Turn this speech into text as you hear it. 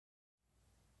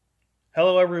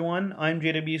Hello everyone, I'm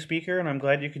JW Speaker and I'm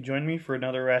glad you could join me for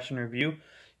another ration review.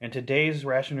 And today's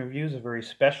ration review is a very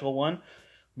special one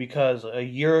because a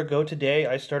year ago today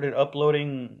I started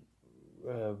uploading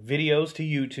videos to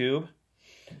YouTube.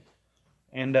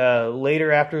 And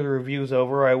later after the review is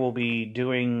over I will be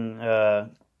doing a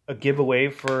giveaway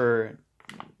for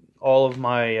all of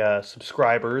my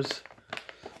subscribers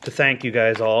to thank you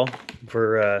guys all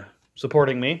for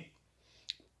supporting me.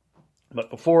 But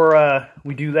before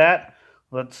we do that,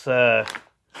 let's do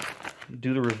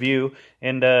the review.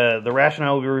 And the ration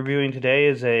I will be reviewing today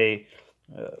is a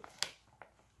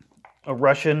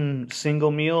Russian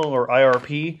single meal, or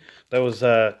IRP, that was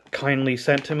kindly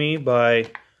sent to me by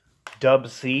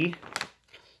Dub-C.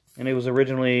 And it was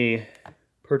originally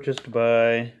purchased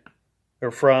by,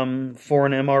 or from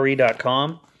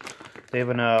foreignmre.com. They have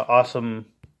an awesome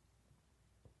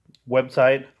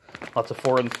website, lots of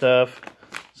foreign stuff,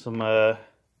 some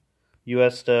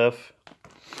US stuff.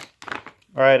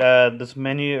 Alright, this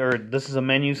is a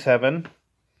menu 7.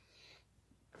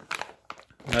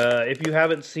 If you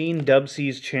haven't seen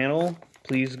Dub-C's channel,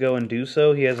 please go and do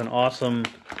so. He has an awesome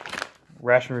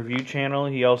ration review channel.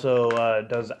 He also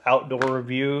does outdoor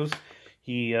reviews.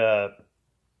 He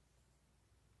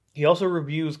also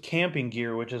reviews camping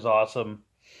gear, which is awesome.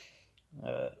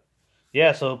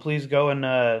 Yeah, so please go and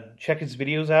check his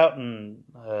videos out and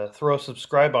throw a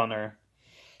subscribe on there.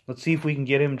 Let's see if we can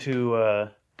get him to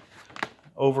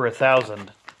over 1,000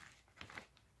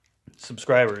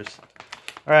 subscribers.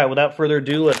 Alright, without further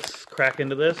ado, let's crack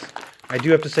into this. I do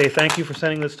have to say thank you for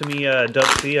sending this to me,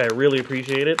 Dub-C. I really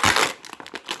appreciate it.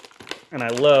 And I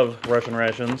love Russian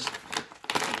rations.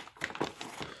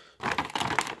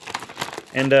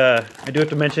 And I do have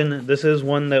to mention, this is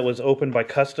one that was opened by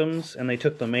Customs, and they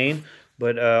took the main,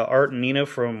 but Art and Nina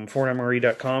from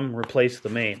foreignmre.com replaced the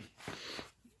main.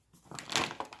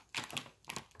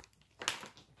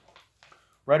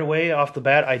 Right away, off the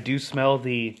bat, I do smell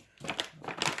the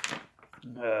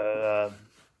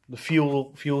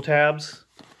fuel tabs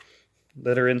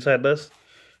that are inside this.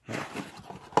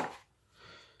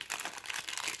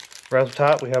 Right off the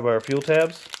top, we have our fuel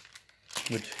tabs,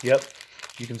 which, yep,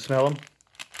 you can smell them.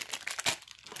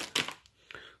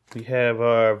 We have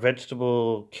our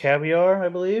vegetable caviar, I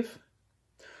believe.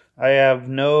 I have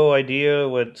no idea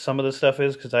what some of this stuff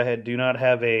is because I do not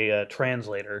have a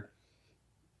translator.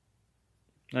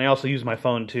 And I also use my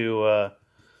phone to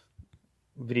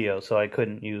video, so I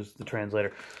couldn't use the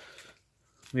translator.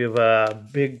 We have a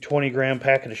big 20-gram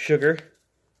packet of sugar,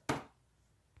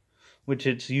 which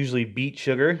it's usually beet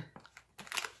sugar.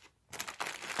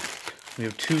 We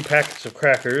have 2 packets of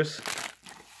crackers.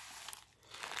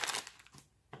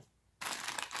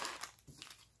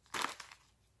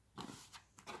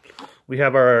 We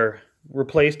have our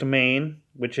replaced main,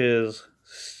 which is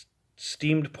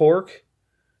steamed pork.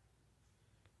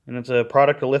 And it's a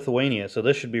product of Lithuania, so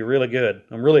this should be really good.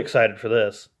 I'm really excited for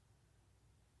this.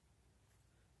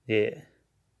 Yeah. It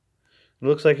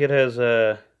looks like it has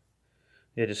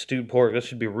just stewed pork. This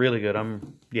should be really good.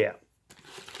 Yeah.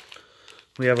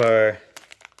 We have our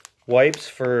wipes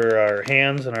for our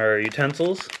hands and our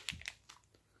utensils.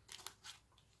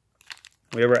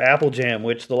 We have our apple jam,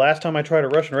 which the last time I tried a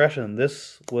Russian ration,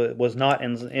 this was not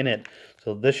in it.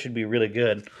 So this should be really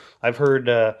good. I've heard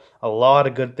a lot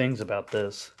of good things about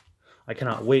this. I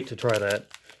cannot wait to try that.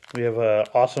 We have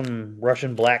awesome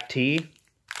Russian black tea.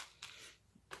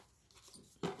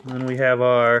 And then we have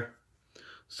our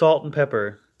salt and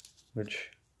pepper,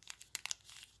 which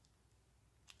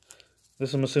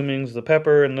this I'm assuming is the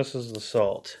pepper and this is the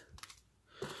salt.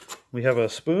 We have a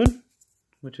spoon,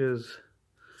 which is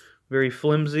very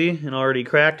flimsy and already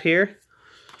cracked here,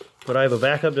 but I have a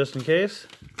backup just in case.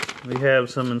 We have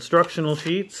some instructional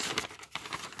sheets.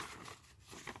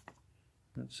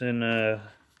 It's in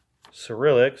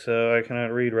Cyrillic, so I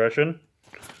cannot read Russian.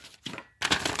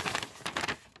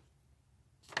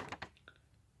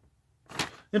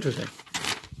 Interesting.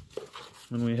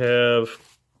 Then we have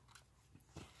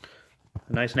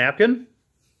a nice napkin.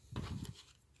 I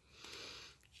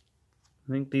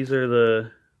think these are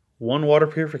the 1 water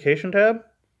purification tab.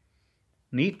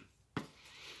 Neat.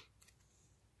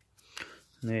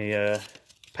 A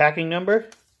packing number.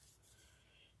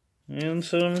 And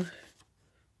some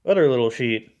other little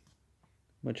sheet,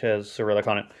 which has Cyrillic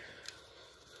on it.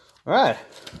 Alright.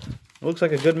 Looks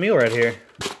like a good meal right here.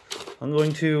 I'm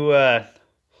going to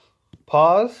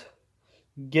pause,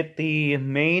 get the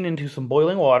main into some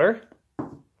boiling water,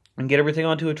 and get everything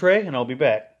onto a tray, and I'll be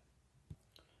back.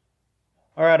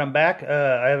 Alright, I'm back.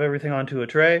 I have everything onto a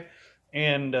tray,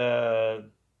 and the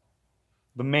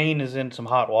main is in some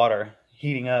hot water,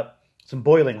 heating up, some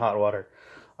boiling hot water.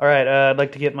 Alright, I'd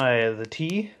like to get the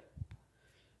tea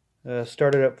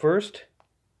started up first.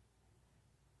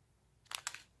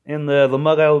 And the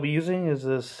mug I will be using is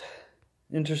this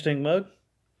interesting mug.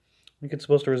 I think it's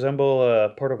supposed to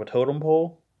resemble part of a totem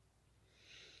pole.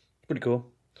 It's pretty cool.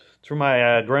 It's from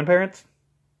my grandparents.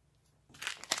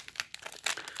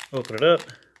 Open it up.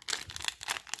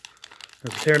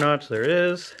 There's a tear notch. There it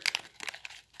is.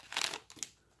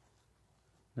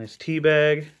 Nice tea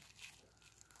bag.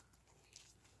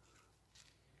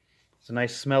 It's a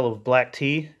nice smell of black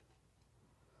tea.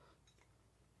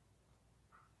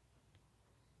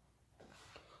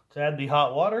 Let's add the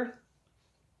hot water.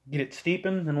 Get it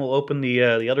steeping, then we'll open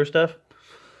the other stuff.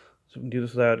 So we can do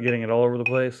this without getting it all over the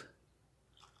place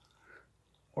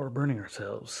or burning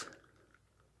ourselves.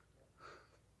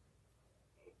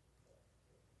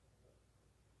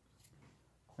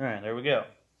 All right, there we go.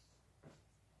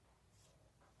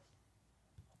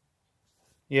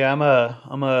 Yeah,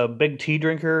 I'm a big tea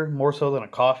drinker, more so than a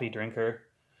coffee drinker.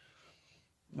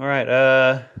 All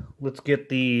right, let's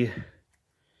get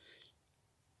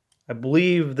I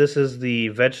believe this is the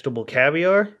vegetable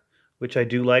caviar, which I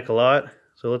do like a lot.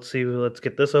 So let's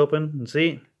get this open and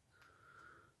see.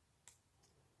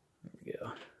 There we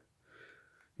go.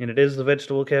 And it is the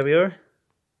vegetable caviar.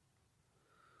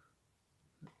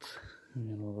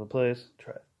 All over the place.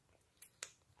 Try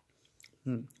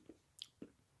it.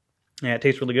 Yeah, it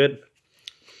tastes really good.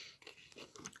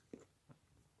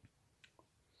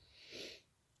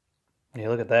 Yeah,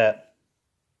 look at that.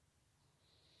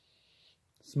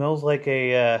 Smells like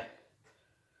a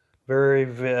very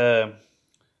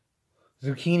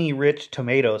zucchini-rich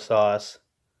tomato sauce.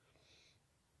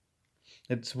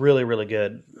 It's really, really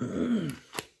good.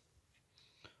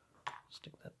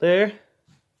 Stick that there.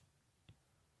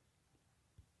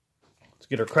 Let's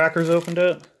get our crackers opened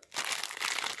up.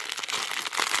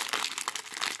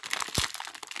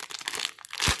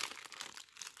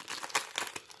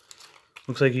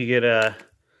 Looks like you get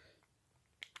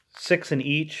 6 in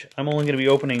each. I'm only going to be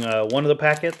opening one of the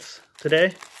packets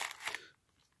today.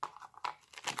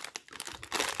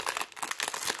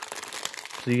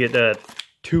 So you get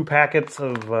 2 packets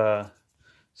of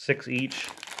 6 each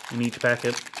in each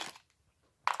packet.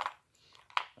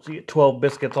 So you get 12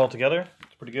 biscuits altogether.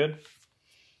 It's pretty good.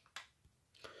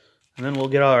 And then we'll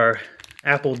get our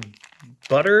apple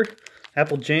butter,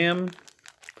 apple jam, what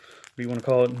do you want to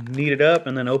call it, kneaded up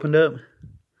and then opened up.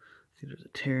 See, there's a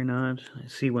tear notch. I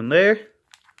see one there.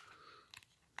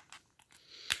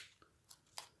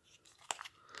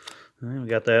 All right, we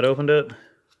got that opened up.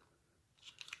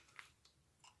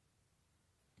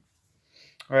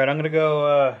 All right, I'm gonna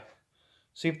go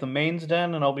see if the main's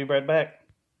done, and I'll be right back.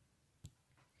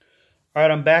 All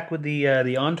right, I'm back with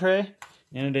the entree,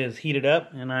 and it is heated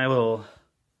up, and I will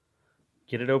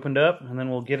get it opened up, and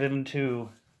then we'll get it into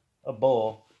a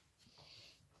bowl.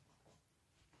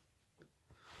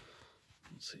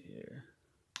 Let's see here.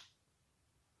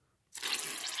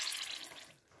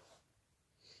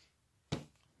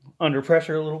 Under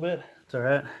pressure a little bit. It's all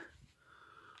right.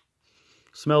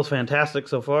 Smells fantastic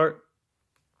so far.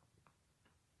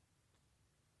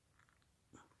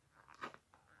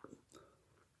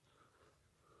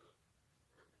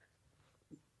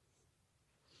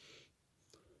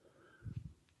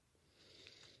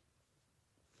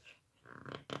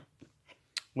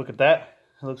 Look at that.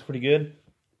 It looks pretty good.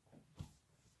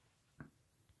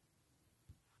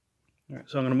 All right,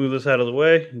 so I'm going to move this out of the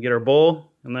way and get our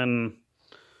bowl and then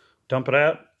dump it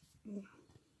out.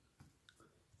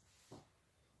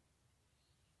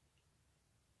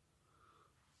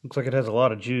 Looks like it has a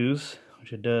lot of juice,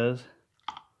 which it does.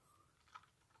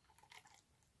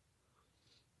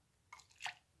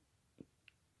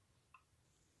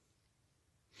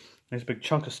 Nice big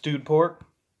chunk of stewed pork.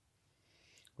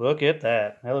 Look at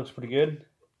that. That looks pretty good.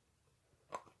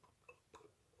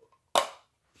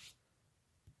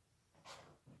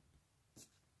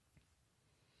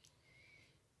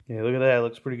 Yeah, look at that. It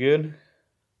looks pretty good.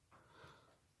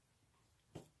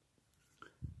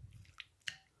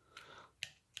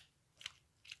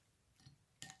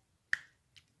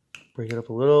 Break it up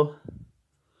a little.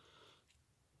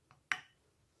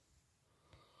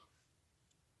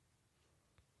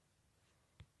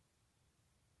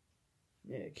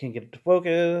 Yeah, can't get it to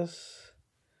focus.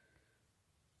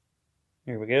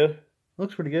 Here we go.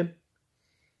 Looks pretty good.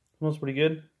 Smells pretty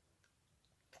good.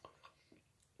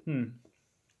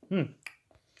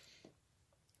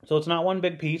 So it's not one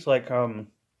big piece like the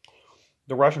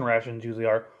Russian rations usually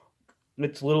are.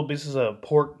 It's little pieces of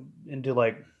pork into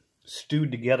like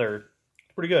stewed together.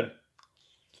 It's pretty good.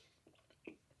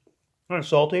 Kind of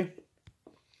salty.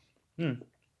 It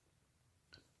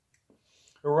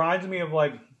reminds me of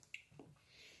like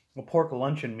a pork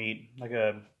luncheon meat, like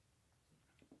a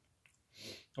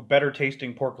better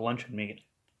tasting pork luncheon meat.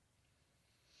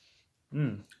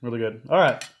 Really good. All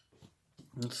right,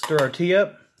 let's stir our tea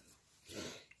up.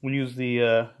 We'll use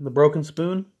the broken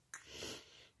spoon.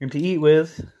 And to eat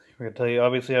with, we're gonna tell you.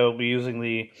 Obviously, I will be using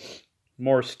the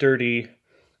more sturdy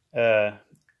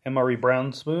MRE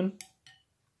brown spoon.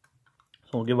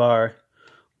 So we'll give our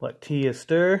black tea a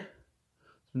stir.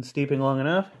 It's been steeping long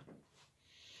enough.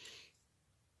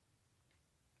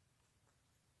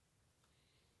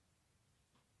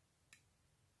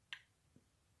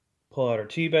 Pull out our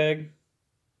tea bag.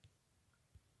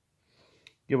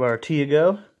 Give our tea a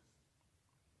go.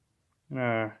 In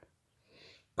our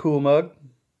cool mug.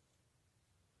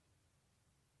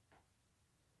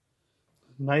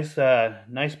 Nice,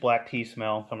 nice black tea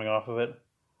smell coming off of it.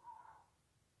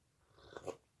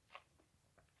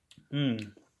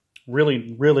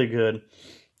 Really, really good.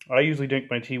 I usually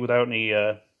drink my tea without any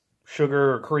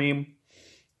sugar or cream,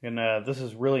 and this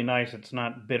is really nice. It's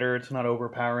not bitter. It's not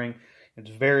overpowering. It's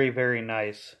very, very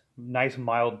nice. Nice,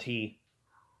 mild tea.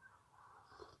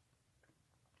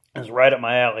 It's right up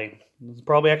my alley. It's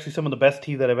probably actually some of the best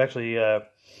tea that I've actually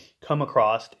come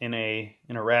across in a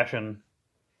ration.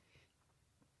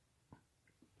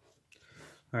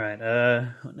 All right.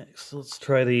 What next? Let's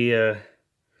try the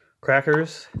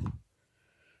crackers.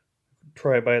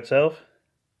 Try it by itself.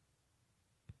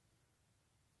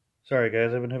 Sorry,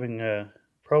 guys. I've been having a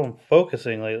problem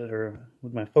focusing lately, or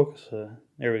with my focus.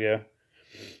 There we go.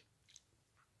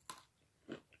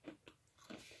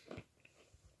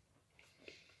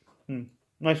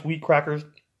 Nice wheat crackers.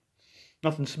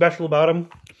 Nothing special about them.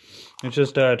 It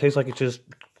just tastes like it's just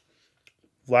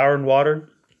flour and water.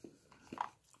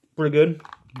 Pretty good.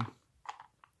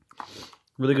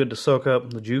 Really good to soak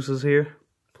up the juices here.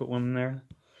 Put one in there.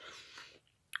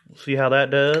 We'll see how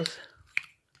that does.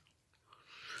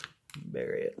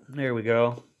 Bury it. There we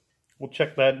go. We'll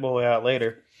check that boy out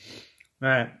later.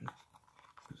 Alright.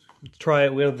 Let's try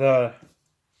it with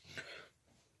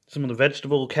some of the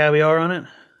vegetable caviar on it.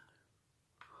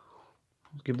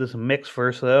 Let's give this a mix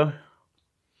first, though.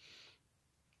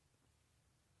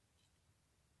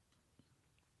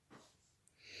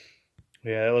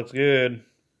 Yeah, it looks good.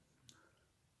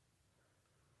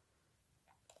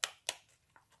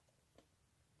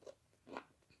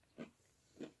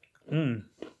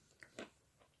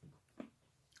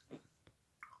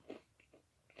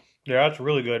 Yeah, that's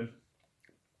really good.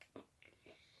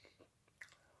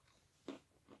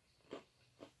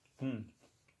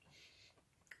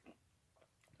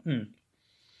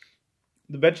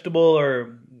 The vegetable,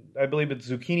 or I believe it's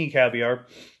zucchini caviar,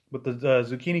 but the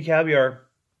zucchini caviar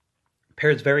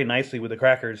pairs very nicely with the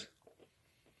crackers.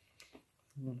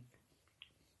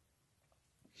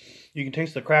 You can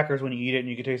taste the crackers when you eat it, and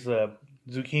you can taste the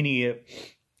zucchini.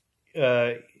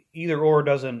 Either or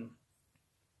doesn't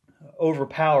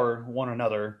overpower one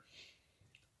another.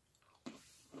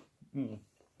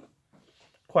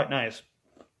 Quite nice.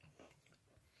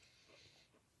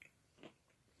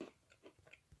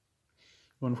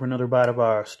 Going for another bite of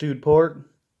our stewed pork.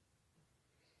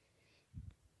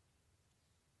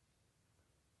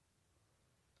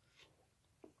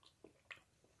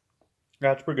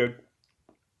 That's pretty good.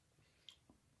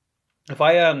 If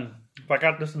I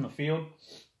got this in the field,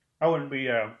 I wouldn't be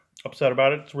upset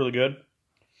about it. It's really good.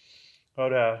 I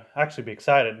would actually be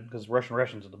excited because Russian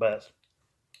rations are the best.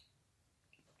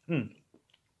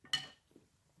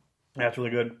 That's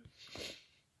really good.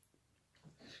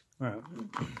 All right.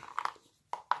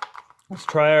 Let's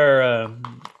try our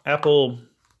apple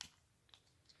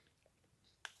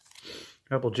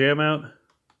jam out.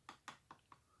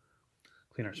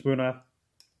 Clean our spoon off.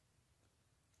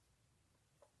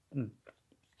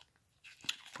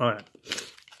 All right,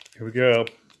 here we go.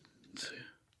 Let's see.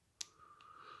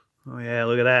 Oh yeah,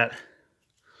 look at that.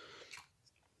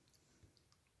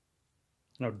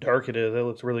 How dark it is. That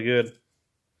looks really good. It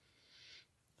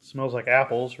smells like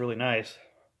apples. Really nice.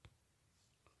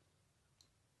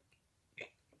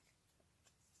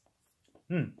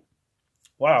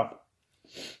 Wow.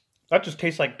 That just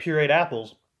tastes like pureed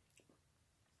apples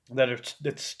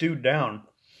that's stewed down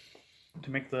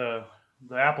to make the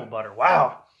apple butter.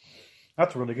 Wow.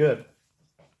 That's really good.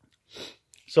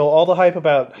 So all the hype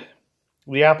about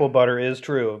the apple butter is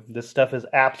true. This stuff is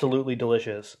absolutely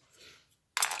delicious.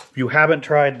 If you haven't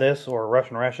tried this or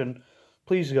Russian ration,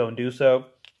 please go and do so.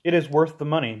 It is worth the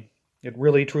money. It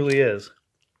really, truly is.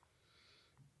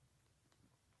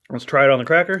 Let's try it on the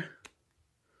cracker.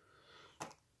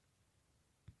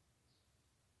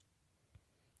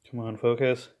 Come on,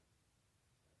 focus.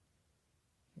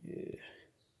 Yeah.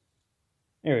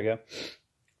 There we go.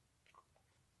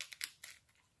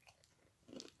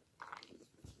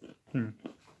 Hmm.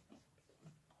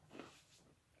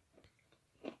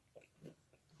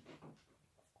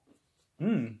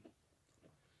 Mmm.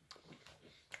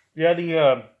 Yeah,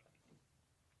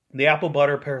 the apple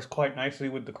butter pairs quite nicely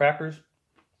with the crackers.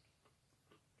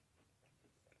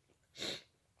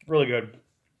 Really good.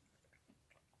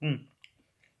 Mm.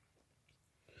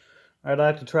 I'd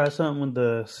like to try something with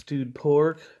the stewed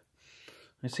pork.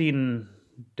 I seen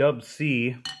Dub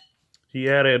C. He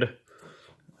added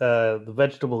the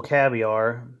vegetable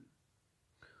caviar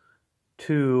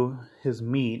to his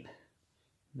meat,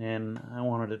 and I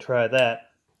wanted to try that.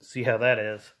 See how that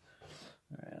is.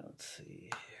 All right, let's see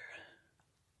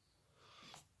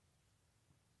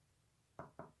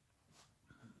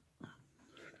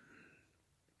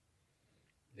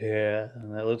here. Yeah,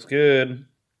 that looks good.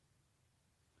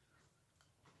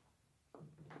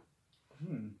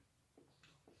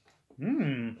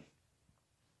 Mmm.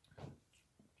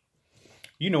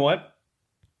 You know what?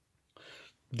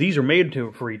 These are made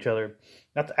for each other.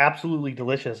 That's absolutely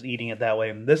delicious eating it that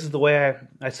way. This is the way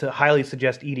I highly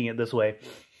suggest eating it this way.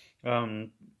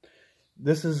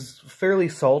 This is fairly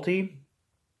salty,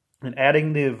 and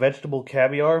adding the vegetable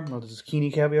caviar, or the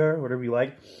zucchini caviar, whatever you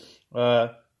like,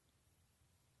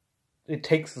 it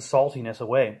takes the saltiness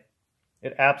away.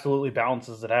 It absolutely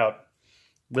balances it out.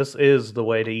 This is the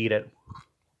way to eat it.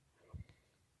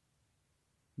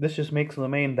 This just makes the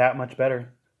main that much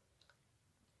better.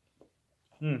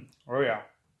 Oh yeah.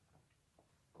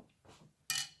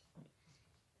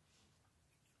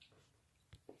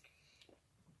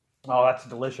 Oh, that's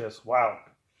delicious. Wow.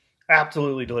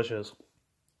 Absolutely delicious.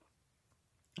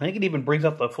 I think it even brings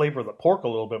up the flavor of the pork a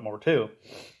little bit more, too.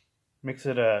 Makes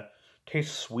it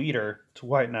taste sweeter. It's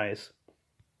quite nice.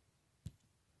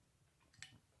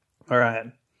 Alright.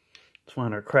 Let's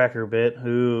find our cracker bit.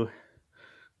 Ooh.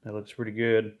 That looks pretty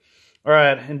good.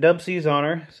 Alright, in Dub C's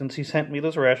honor, since he sent me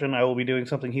this ration, I will be doing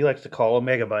something he likes to call a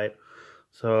megabyte.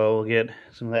 So we'll get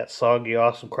some of that soggy,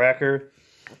 awesome cracker.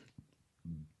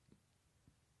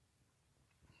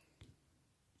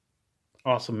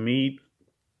 Awesome meat.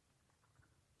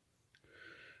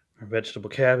 Our vegetable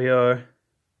caviar.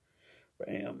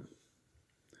 Bam.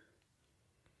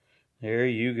 There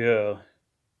you go.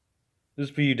 This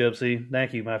is for you, Dub C.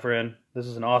 Thank you, my friend. This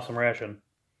is an awesome ration.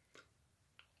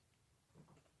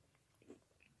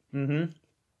 Oh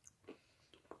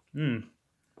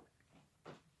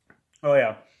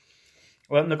yeah.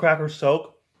 Letting the crackers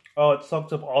soak. Oh, it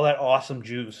soaks up all that awesome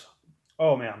juice.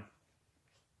 Oh man.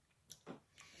 I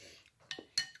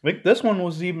think this one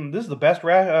was this is the best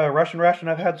Russian ration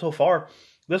I've had so far.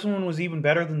 This one was even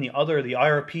better than the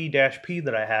IRP-P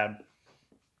that I had.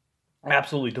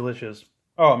 Absolutely delicious.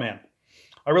 Oh man.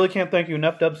 I really can't thank you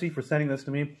enough, Dub C, for sending this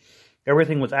to me.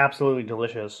 Everything was absolutely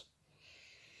delicious.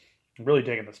 I'm really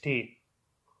digging this tea.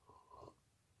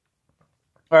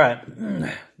 Alright,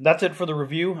 that's it for the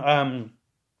review.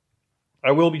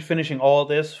 I will be finishing all of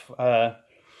this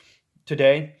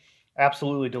today.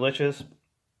 Absolutely delicious.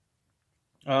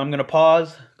 I'm going to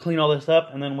pause, clean all this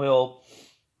up, and then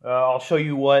I'll show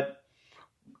you what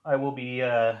I will be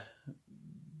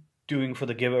doing for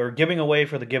the giving away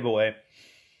for the giveaway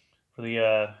for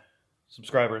the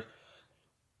subscribers.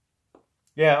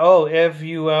 Yeah, oh, if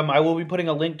you, I will be putting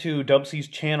a link to Dub C's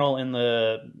channel in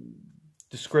the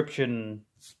description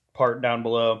part down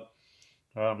below.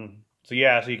 So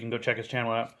yeah, so you can go check his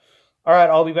channel out. Alright,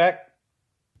 I'll be back.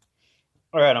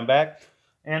 Alright, I'm back.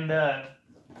 And,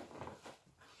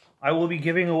 I will be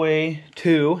giving away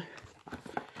 2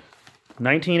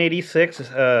 1986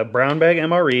 brown bag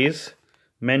MREs,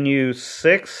 menu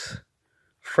 6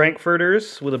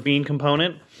 Frankfurters with a bean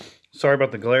component. Sorry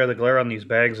about the glare. The glare on these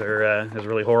bags is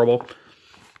really horrible.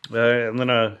 And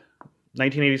then a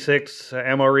 1986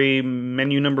 MRE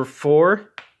menu number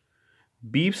 4,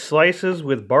 beef slices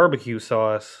with barbecue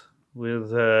sauce.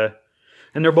 And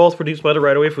they're both produced by the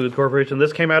Right Away Food Corporation.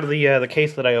 This came out of the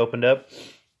case that I opened up.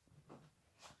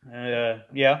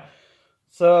 Yeah.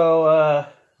 So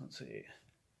let's see.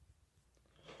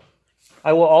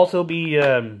 I will also be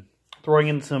throwing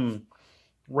in some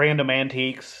random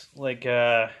antiques, like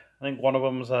I think one of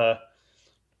them's a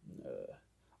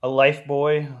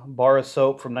Lifebuoy bar of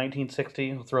soap from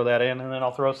 1960. I'll throw that in, and then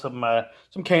I'll throw some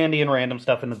candy and random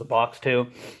stuff into the box too.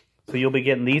 So you'll be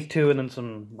getting these 2 and then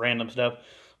some random stuff.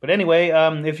 But anyway,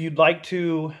 if you'd like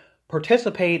to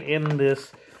participate in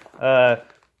this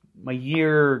my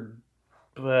year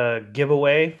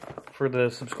giveaway for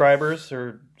the subscribers,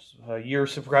 or year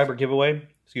subscriber giveaway,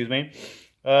 excuse me,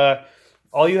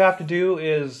 all you have to do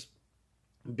is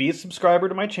be a subscriber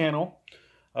to my channel,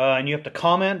 and you have to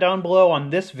comment down below on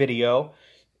this video,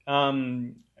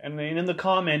 and in the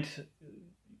comment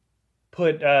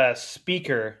put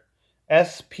speaker,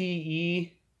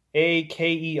 SPEAKER,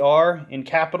 in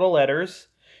capital letters,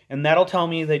 and that'll tell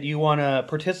me that you want to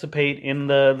participate in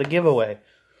the giveaway.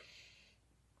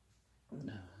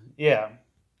 Yeah.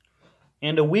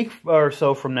 And a week or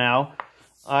so from now,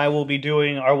 I will be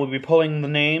pulling the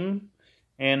name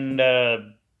and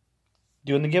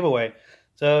doing the giveaway.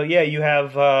 So yeah, you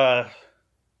have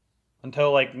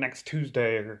until like next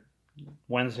Tuesday or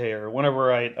Wednesday or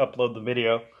whenever I upload the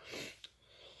video.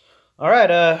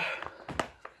 Alright,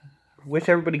 wish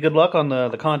everybody good luck on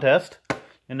the contest.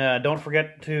 And don't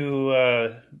forget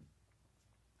to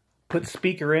put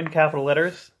speaker in capital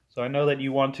letters, so I know that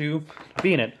you want to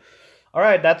be in it.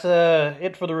 Alright, that's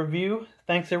it for the review.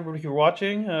 Thanks everybody for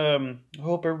watching. I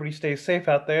hope everybody stays safe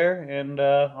out there, and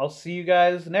I'll see you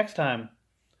guys next time.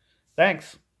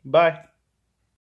 Thanks. Bye.